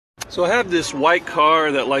So I have this white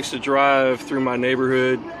car that likes to drive through my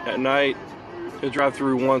neighborhood at night. It'll drive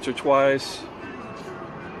through once or twice.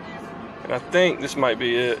 And I think this might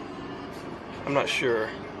be it. I'm not sure.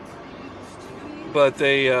 But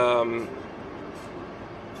they have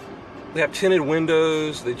tinted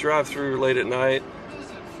windows. They drive through late at night.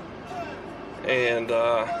 And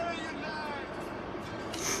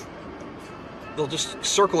they'll just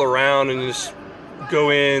circle around and just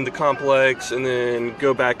go in the complex and then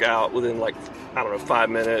go back out within, like, I don't know,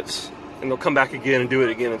 5 minutes. And they'll come back again and do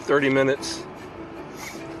it again in 30 minutes.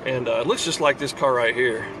 And it looks just like this car right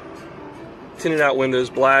here. Tinted out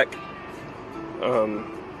windows, black.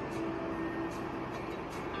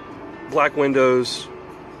 Black windows,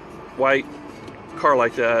 white car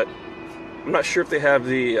like that. I'm not sure if they have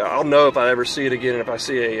the, I'll know if I ever see it again, if I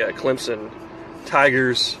see a Clemson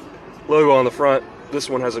Tigers logo on the front. This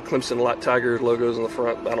one has a Clemson Tiger logos on the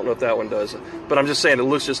front. I don't know if that one does. But I'm just saying it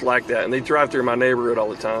looks just like that. And they drive through my neighborhood all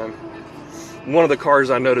the time. One of the cars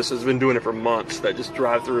I noticed has been doing it for months, that just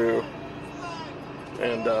drive through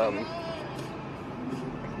and,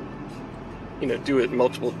 you know, do it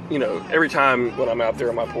multiple, you know, every time when I'm out there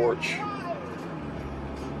on my porch.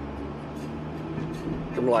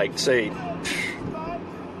 From, like, say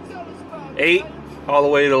 8 all the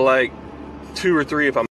way to like 2 or 3 if I'm